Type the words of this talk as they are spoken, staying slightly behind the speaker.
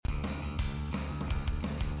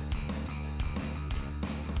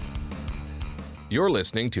You're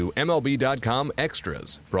listening to MLB.com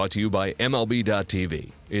Extras, brought to you by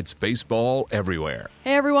MLB.tv. It's baseball everywhere.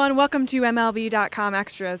 Hey everyone, welcome to MLB.com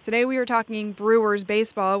Extras. Today we are talking Brewers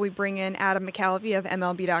baseball. We bring in Adam McCalvey of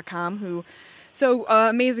MLB.com, who so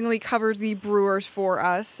amazingly covers the Brewers for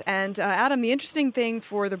us. And Adam, the interesting thing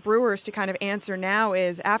for the Brewers to kind of answer now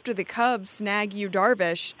is, after the Cubs snag Yu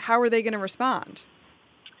Darvish, how are they going to respond?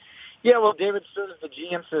 Yeah, well, David Stearns, the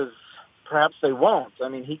GM, says perhaps they won't. I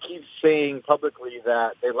mean, he keeps saying publicly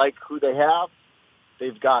that they like who they have.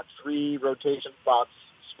 They've got 3 rotation spots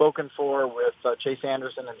spoken for with Chase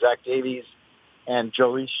Anderson and Zach Davies and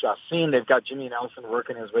Jhoulys Chacin. They've got Jimmy Nelson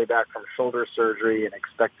working his way back from shoulder surgery and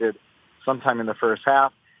expected sometime in the first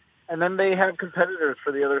half. And then they have competitors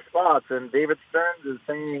for the other spots. And David Stearns is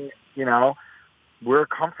saying, you know, we're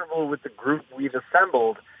comfortable with the group we've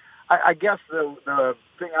assembled. I guess the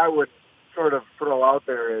thing I would sort of throw out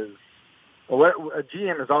there is, well, a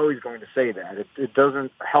GM is always going to say that. It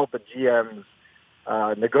doesn't help a GM's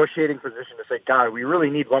negotiating position to say, God, we really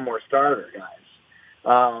need one more starter,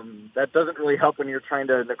 guys. That doesn't really help when you're trying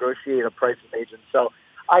to negotiate a price of agent. So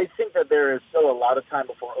I think that there is still a lot of time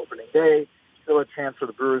before opening day, still a chance for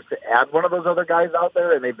the Brewers to add one of those other guys out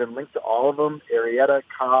there, and they've been linked to all of them: Arrieta,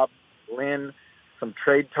 Cobb, Lynn, some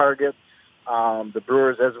trade targets. The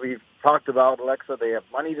Brewers, as we've talked about, Alexa, they have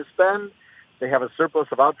money to spend. They have a surplus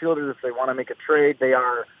of outfielders if they want to make a trade. They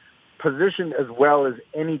are positioned as well as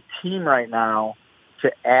any team right now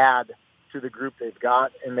to add to the group they've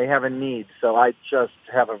got, and they have a need. So I just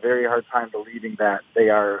have a very hard time believing that they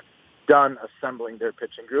are done assembling their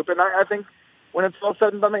pitching group. And I think when it's all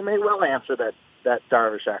said and done, they may well answer that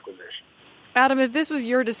Darvish acquisition. Adam, if this was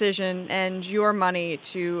your decision and your money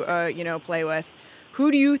to play with,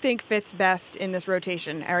 who do you think fits best in this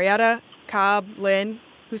rotation? Arrieta, Cobb, Lynn?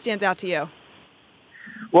 Who stands out to you?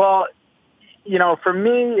 Well, you know, for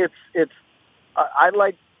me, I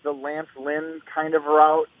like the Lance Lynn kind of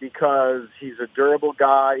route because he's a durable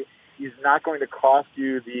guy. He's not going to cost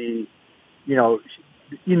you the,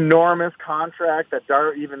 enormous contract that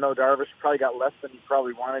even though Darvish probably got less than he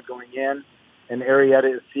probably wanted going in, and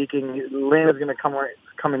Arrieta is seeking, Lynn is going to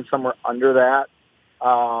come in somewhere under that.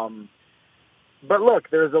 But look,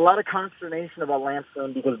 there's a lot of consternation about Lance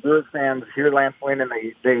Lynn because Brewers fans hear Lance Lynn and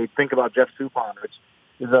they think about Jeff Suppan, which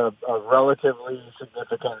is a relatively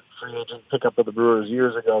significant free agent pickup of the Brewers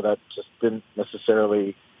years ago that just didn't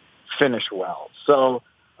necessarily finish well. So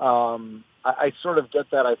I sort of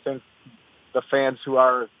get that. I think the fans who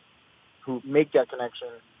make that connection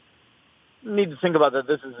need to think about that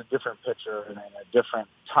this is a different pitcher and a different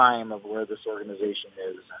time of where this organization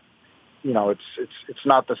is. And, it's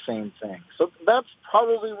not the same thing. So that's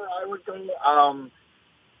probably where I would go.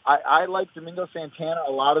 I like Domingo Santana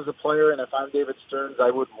a lot as a player, and if I'm David Stearns, I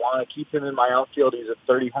would want to keep him in my outfield. He's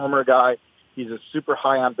a 30-homer guy. He's a super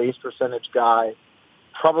high on-base percentage guy,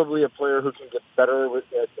 probably a player who can get better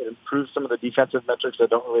and improve some of the defensive metrics. I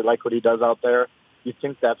don't really like what he does out there. You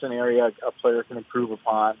think that's an area a player can improve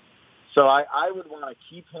upon. So I would want to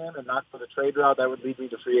keep him and not for the trade route. That would lead me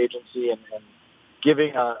to free agency, and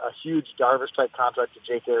giving a huge Darvish-type contract to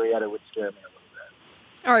Jake Arrieta would scare me a little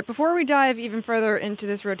bit. All right, before we dive even further into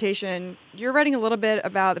this rotation, you're writing a little bit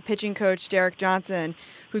about the pitching coach, Derek Johnson,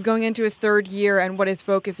 who's going into his 3rd year and what his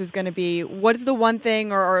focus is going to be. What is the one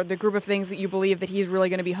thing or the group of things that you believe that he's really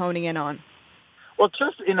going to be honing in on? Well,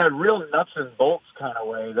 just in a real nuts and bolts kind of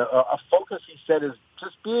way, a focus, he said, is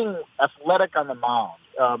just being athletic on the mound,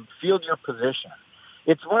 field your position.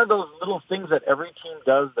 It's one of those little things that every team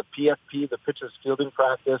does, the PFP, the pitcher's fielding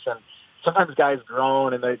practice, and sometimes guys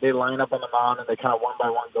groan and they line up on the mound and they kind of one by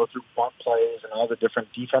one go through bunt plays and all the different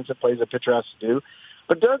defensive plays a pitcher has to do.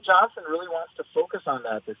 But Derek Johnson really wants to focus on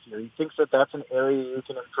that this year. He thinks that that's an area you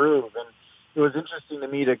can improve. And it was interesting to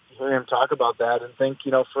me to hear him talk about that and think,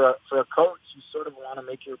 for a coach, you sort of want to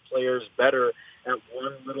make your players better at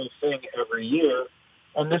one little thing every year.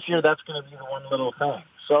 And this year, that's going to be the one little thing.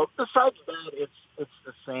 So besides that, it's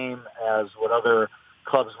the same as what other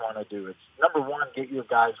clubs want to do. It's, number one, get your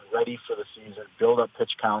guys ready for the season, build up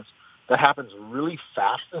pitch counts. That happens really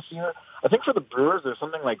fast this year. I think for the Brewers, there's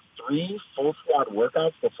something like 3 full squad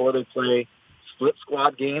workouts before they play split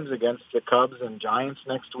squad games against the Cubs and Giants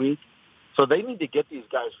next week. So they need to get these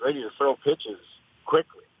guys ready to throw pitches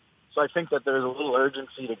quickly. So I think that there's a little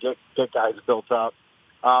urgency to get guys built up.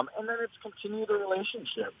 And then it's continue the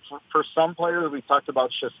relationship. For some players, we talked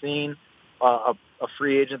about Chacin, a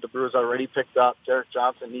free agent the Brewers already picked up. Derek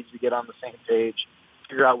Johnson needs to get on the same page,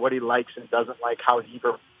 figure out what he likes and doesn't like, how he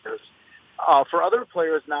prepares. For other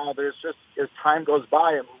players now, there's just, as time goes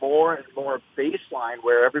by, and more baseline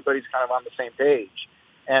where everybody's kind of on the same page.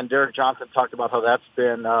 And Derek Johnson talked about how that's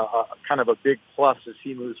been kind of a big plus as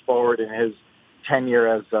he moves forward in his tenure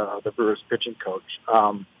as the Brewers pitching coach.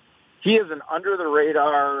 He is an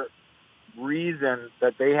under-the-radar reason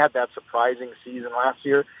that they had that surprising season last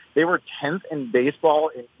year. They were 10th in baseball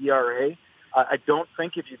in ERA. I don't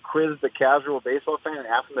think if you quiz the casual baseball fan and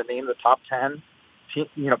ask them to name the top 10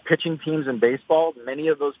 pitching teams in baseball, many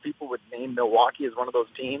of those people would name Milwaukee as one of those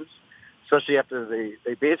teams, especially after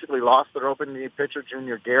they basically lost their opening pitcher,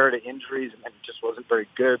 Junior Guerra, to injuries, and just wasn't very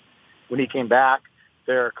good when he came back.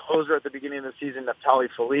 Their closer at the beginning of the season, Neftali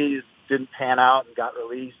Feliz, didn't pan out and got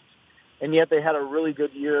released. And yet they had a really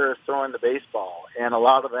good year throwing the baseball. And a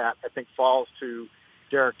lot of that, I think, falls to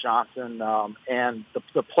Derek Johnson. And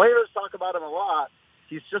the players talk about him a lot.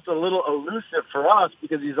 He's just a little elusive for us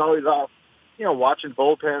because he's always off, watching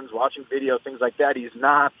bullpens, watching video, things like that. He's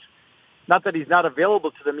not that he's not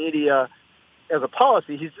available to the media as a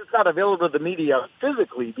policy. He's just not available to the media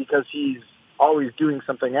physically because he's always doing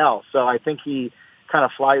something else. So I think he kind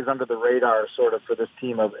of flies under the radar sort of for this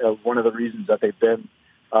team of one of the reasons that they've been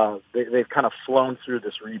they've kind of flown through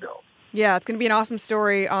this rebuild. Yeah, it's going to be an awesome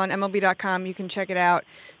story on MLB.com. You can check it out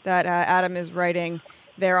that Adam is writing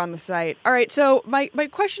there on the site. All right, so my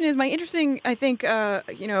question is, my interesting, I think,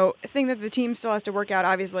 thing that the team still has to work out,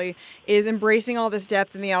 obviously, is embracing all this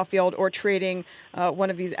depth in the outfield or trading one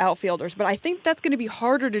of these outfielders. But I think that's going to be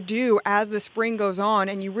harder to do as the spring goes on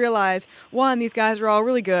and you realize, one, these guys are all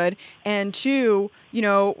really good, and two,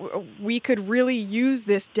 we could really use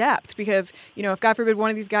this depth because, if God forbid one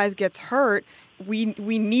of these guys gets hurt, we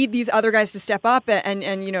need these other guys to step up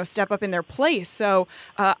and step up in their place. So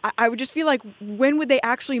I would just feel like, when would they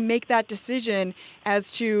actually make that decision as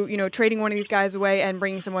to, trading one of these guys away and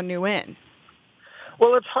bringing someone new in?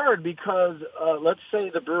 Well, it's hard because let's say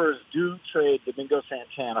the Brewers do trade Domingo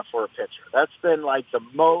Santana for a pitcher. That's been like the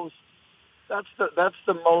most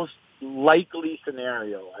likely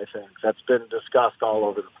scenario, I think, that's been discussed all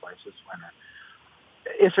over the place this winter.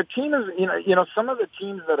 If a team is, some of the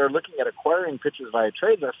teams that are looking at acquiring pitchers via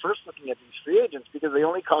trades are first looking at these free agents because they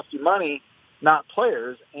only cost you money, not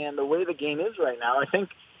players. And the way the game is right now, I think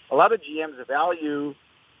a lot of GMs value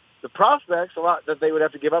the prospects a lot that they would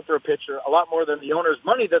have to give up for a pitcher, a lot more than the owner's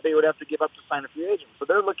money that they would have to give up to sign a free agent. So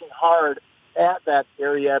they're looking hard at that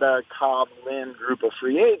Arrieta, Cobb, Lynn group of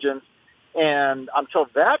free agents. And until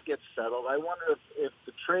that gets settled, I wonder if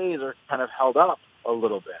the trades are kind of held up a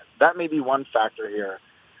little bit. That may be one factor here.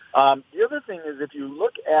 The other thing is, if you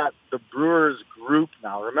look at the Brewers group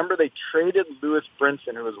now, remember they traded Lewis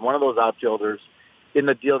Brinson, who was one of those outfielders, in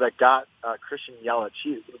the deal that got Christian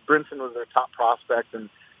Yelich. Brinson was their top prospect and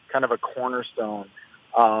kind of a cornerstone.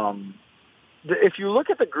 If you look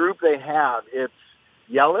at the group they have, it's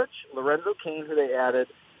Yelich, Lorenzo Cain, who they added,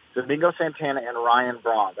 Domingo Santana, and Ryan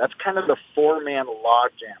Braun. That's kind of the four-man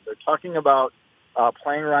logjam. They're talking about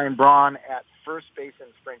playing Ryan Braun at first base in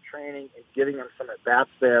spring training and giving him some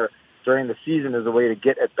at-bats there during the season as a way to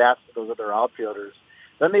get at-bats to those other outfielders.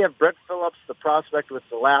 Then they have Brett Phillips, the prospect with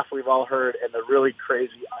the laugh we've all heard and the really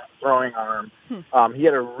crazy throwing arm. He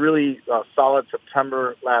had a really solid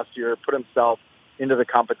September last year, put himself into the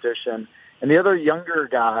competition. And the other younger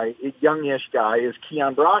guy, youngish guy, is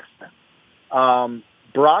Keon Broxton.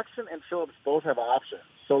 Broxton and Phillips both have options.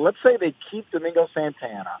 So let's say they keep Domingo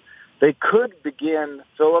Santana. They could begin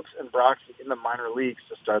Phillips and Broxton in the minor leagues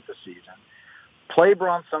to start the season, play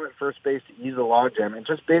Braun Summit first base to ease the logjam, and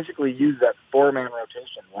just basically use that four-man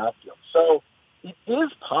rotation in the outfield. So it is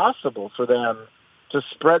possible for them to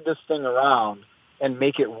spread this thing around and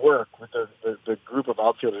make it work with the group of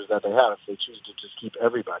outfielders that they have if they choose to just keep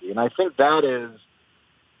everybody. And I think that is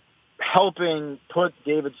helping put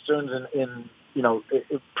David Stearns in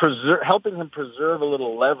helping him preserve a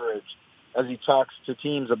little leverage as he talks to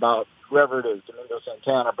teams about whoever it is, Domingo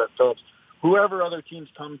Santana, Brett Phillips, whoever other teams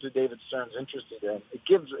come to David Stearns interested in. It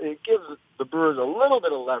gives the Brewers a little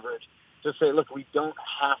bit of leverage to say, look, we don't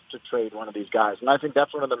have to trade one of these guys. And I think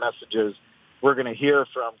that's one of the messages we're going to hear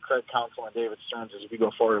from Craig Counsell and David Stearns as we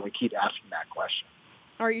go forward and we keep asking that question.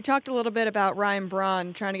 All right, you talked a little bit about Ryan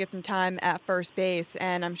Braun trying to get some time at first base,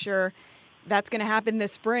 and I'm sure that's going to happen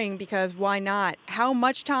this spring because why not? How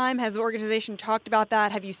much time has the organization talked about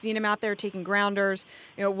that? Have you seen him out there taking grounders?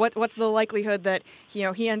 What's the likelihood that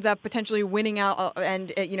he ends up potentially winning out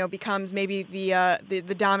and becomes maybe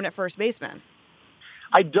the dominant first baseman?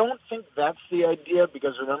 I don't think that's the idea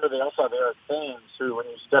because remember they also have Eric Thames, who when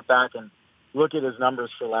you step back and look at his numbers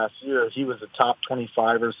for last year, he was a top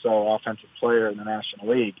 25 or so offensive player in the National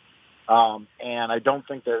League, and I don't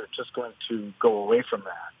think they're just going to go away from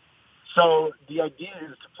that. So the idea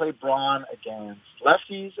is to play Braun against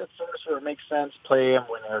lefties at first where it makes sense. Play him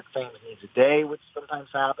when Eric Thames needs a day, which sometimes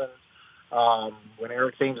happens. When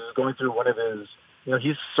Eric Thames is going through one of his,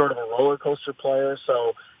 he's sort of a roller coaster player.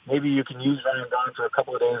 So maybe you can use Ryan Braun for a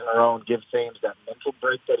couple of days in a row and give Thames that mental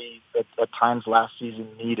break that he at times last season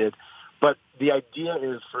needed. But the idea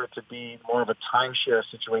is for it to be more of a timeshare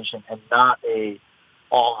situation and not a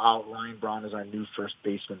all-out Ryan Braun is our new first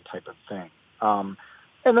baseman type of thing.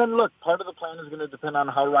 And then, look, part of the plan is going to depend on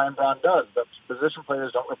how Ryan Braun does. The position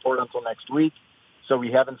players don't report until next week, so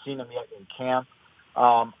we haven't seen him yet in camp.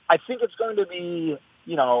 I think it's going to be,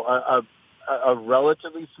 a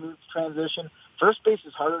relatively smooth transition. First base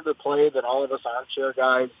is harder to play than all of us armchair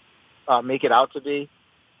guys make it out to be,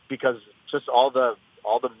 because just all the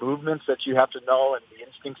movements that you have to know and the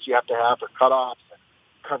instincts you have to have for cutoffs and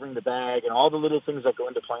covering the bag and all the little things that go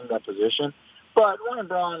into playing that position. But Ryan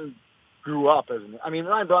Braun grew up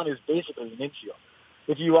Ryan Braun is basically an infielder.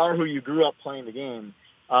 If you are who you grew up playing the game,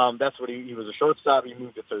 that's what he was a shortstop. He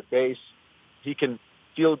moved to third base. He can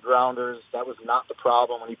field grounders. That was not the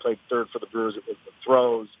problem when he played third for the Brewers. It was the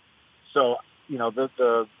throws. So,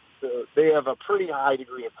 they have a pretty high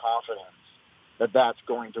degree of confidence that that's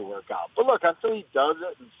going to work out. But look, until he does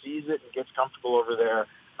it and sees it and gets comfortable over there,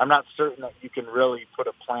 I'm not certain that you can really put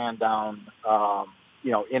a plan down,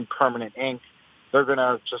 in permanent ink. They're going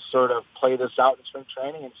to just sort of play this out in spring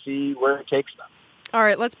training and see where it takes them. All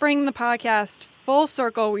right, let's bring the podcast full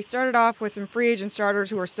circle. We started off with some free agent starters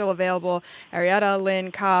who are still available, Arrieta,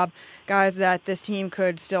 Lynn, Cobb, guys that this team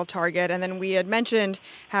could still target. And then we had mentioned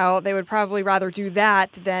how they would probably rather do that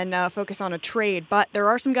than focus on a trade. But there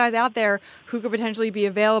are some guys out there who could potentially be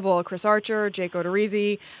available. Chris Archer, Jake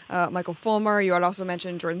Odorizzi, Michael Fulmer. You had also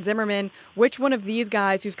mentioned Jordan Zimmerman. Which one of these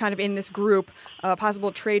guys who's kind of in this group,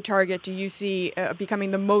 possible trade target, do you see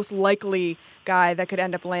becoming the most likely guy that could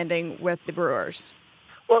end up landing with the Brewers?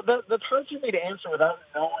 Well, that's hard for me to answer without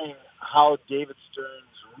knowing how David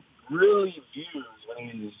Stearns really views, when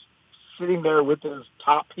he's sitting there with his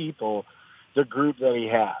top people, the group that he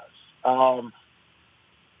has.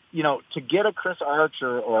 To get a Chris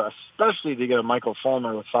Archer, or especially to get a Michael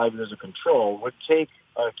Fulmer with 5 years of control, would take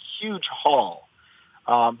a huge haul.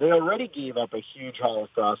 They already gave up a huge haul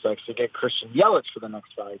of prospects to get Christian Yelich for the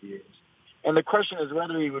next 5 years. And the question is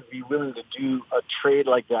whether he would be willing to do a trade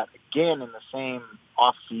like that again in the same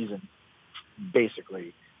off-season,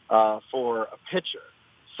 basically, for a pitcher.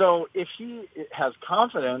 So if he has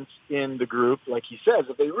confidence in the group, like he says,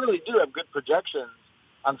 if they really do have good projections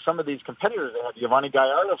on some of these competitors, they have Giovanni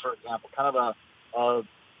Gallardo, for example, kind of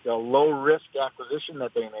a low-risk acquisition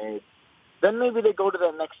that they made, then maybe they go to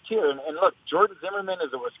that next tier. And look, Jordan Zimmerman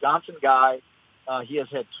is a Wisconsin guy. He has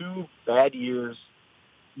had 2 bad years.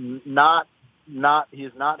 He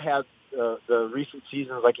has not had the recent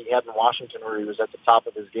seasons like he had in Washington, where he was at the top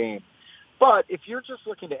of his game. But if you're just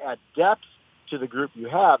looking to add depth to the group you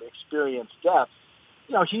have, experienced depth,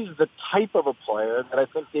 he's the type of a player that I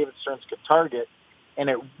think David Stearns could target, and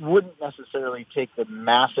it wouldn't necessarily take the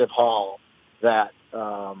massive haul that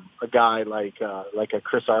a guy like a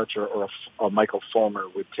Chris Archer or a Michael Fulmer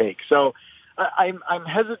would take. So I'm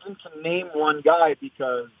hesitant to name one guy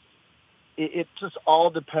because it just all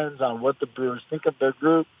depends on what the Brewers think of their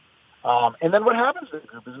group. And then what happens to the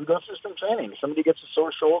group is we go through spring training. Somebody gets a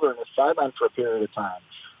sore shoulder and is sidelined for a period of time.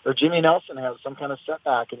 Or Jimmy Nelson has some kind of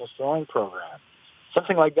setback in his throwing program.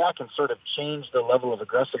 Something like that can sort of change the level of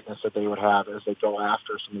aggressiveness that they would have as they go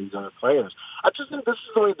after some of these other players. I just think this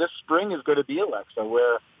is the way this spring is going to be, Alexa,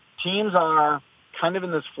 where teams are kind of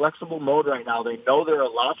in this flexible mode right now. They know there are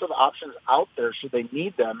lots of options out there should they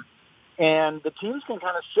need them. And the teams can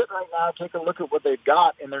kind of sit right now, take a look at what they've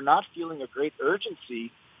got, and they're not feeling a great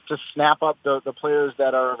urgency to snap up the players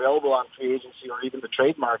that are available on free agency or even the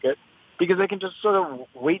trade market, because they can just sort of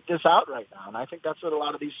wait this out right now. And I think that's what a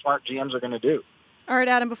lot of these smart GMs are going to do. All right,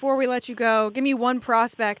 Adam, before we let you go, give me one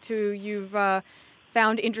prospect who you've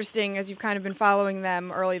found interesting as you've kind of been following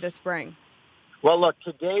them early this spring. Well, look,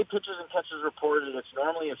 today pitchers and catchers reported it's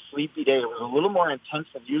normally a sleepy day. It was a little more intense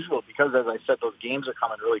than usual because, as I said, those games are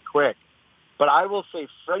coming really quick. But I will say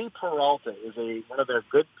Freddie Peralta is one of their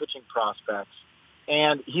good pitching prospects,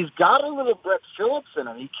 and he's got a little Brett Phillips in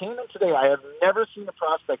him. He came in today. I have never seen a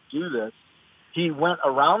prospect do this. He went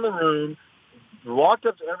around the room, walked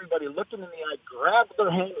up to everybody, looked them in the eye, grabbed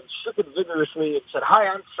their hand and shook it vigorously and said, "Hi,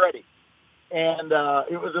 I'm Freddie." And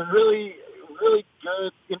it was a really, really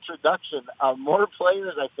good introduction. More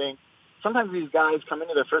players, I think. Sometimes these guys come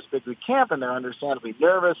into their first big league camp and they're understandably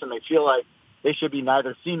nervous and they feel like they should be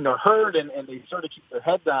neither seen nor heard, and they sort of keep their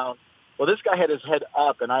head down. Well, this guy had his head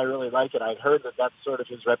up, and I really like it. I'd heard that that's sort of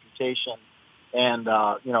his reputation And,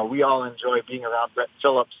 we all enjoy being around Brett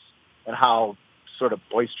Phillips and how sort of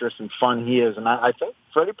boisterous and fun he is. And I think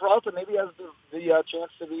Freddie Peralta maybe has the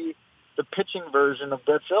chance to be the pitching version of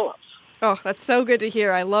Brett Phillips. Oh, that's so good to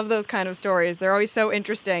hear. I love those kind of stories. They're always so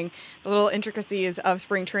interesting, the little intricacies of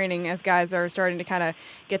spring training as guys are starting to kind of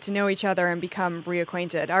get to know each other and become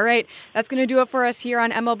reacquainted. All right, that's going to do it for us here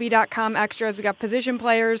on MLB.com Extras. We got position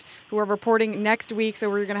players who are reporting next week, so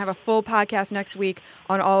we're going to have a full podcast next week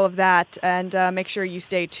on all of that, and make sure you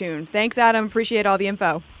stay tuned. Thanks, Adam. Appreciate all the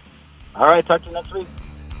info. All right, talk to you next week.